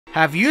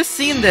Have you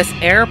seen this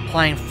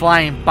airplane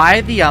flying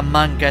by the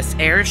Among Us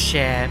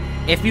airship?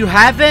 If you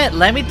haven't,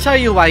 let me tell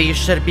you why you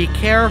should be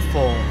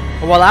careful.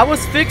 While I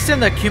was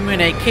fixing the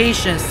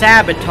communication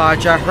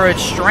sabotage, I heard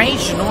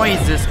strange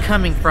noises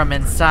coming from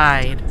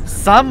inside.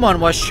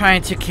 Someone was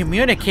trying to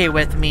communicate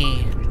with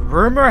me.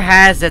 Rumor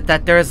has it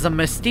that there's a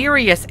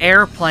mysterious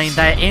airplane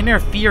that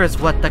interferes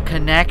with the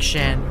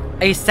connection.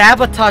 A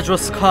sabotage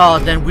was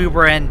called and we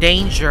were in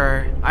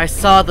danger. I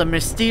saw the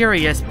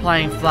mysterious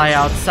plane fly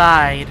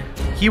outside.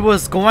 He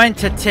was going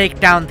to take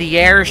down the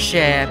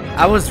airship.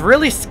 I was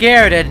really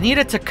scared and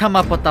needed to come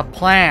up with a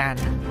plan.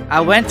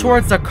 I went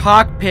towards the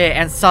cockpit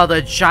and saw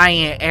the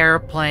giant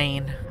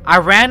airplane. I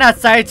ran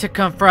outside to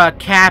confront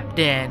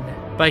Captain,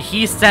 but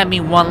he sent me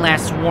one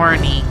last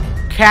warning.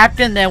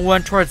 Captain then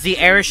went towards the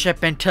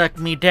airship and took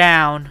me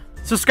down.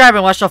 Subscribe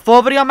and watch the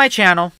full video on my channel.